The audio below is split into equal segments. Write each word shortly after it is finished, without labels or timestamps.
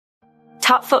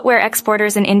Top footwear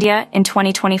exporters in India in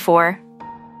 2024.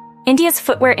 India's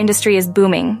footwear industry is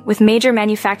booming, with major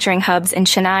manufacturing hubs in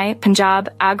Chennai, Punjab,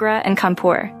 Agra, and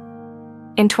Kanpur.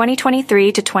 In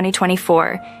 2023 to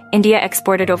 2024, India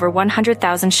exported over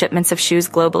 100,000 shipments of shoes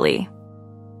globally.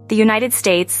 The United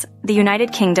States, the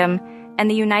United Kingdom, and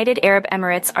the United Arab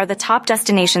Emirates are the top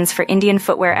destinations for Indian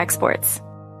footwear exports.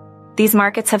 These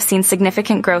markets have seen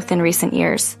significant growth in recent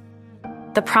years.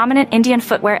 The prominent Indian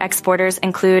footwear exporters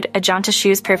include Ajanta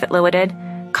Shoes Pvt Limited,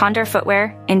 Condor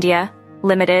Footwear, India,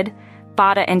 Limited,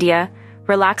 Bata India,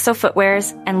 Relaxo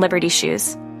Footwears, and Liberty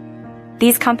Shoes.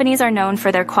 These companies are known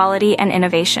for their quality and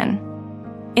innovation.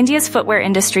 India's footwear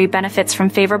industry benefits from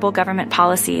favorable government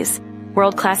policies,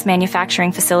 world-class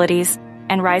manufacturing facilities,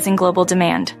 and rising global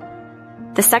demand.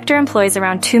 The sector employs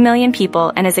around 2 million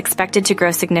people and is expected to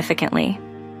grow significantly.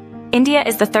 India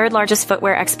is the third largest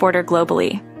footwear exporter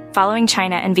globally, following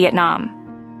China and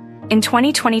Vietnam. In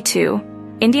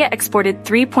 2022, India exported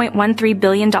 $3.13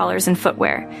 billion in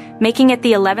footwear, making it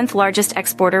the 11th largest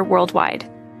exporter worldwide.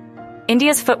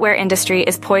 India's footwear industry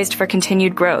is poised for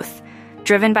continued growth,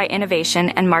 driven by innovation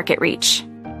and market reach.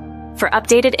 For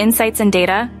updated insights and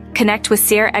data, connect with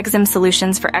Seair Exim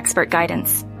Solutions for expert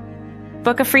guidance.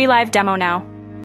 Book a free live demo now.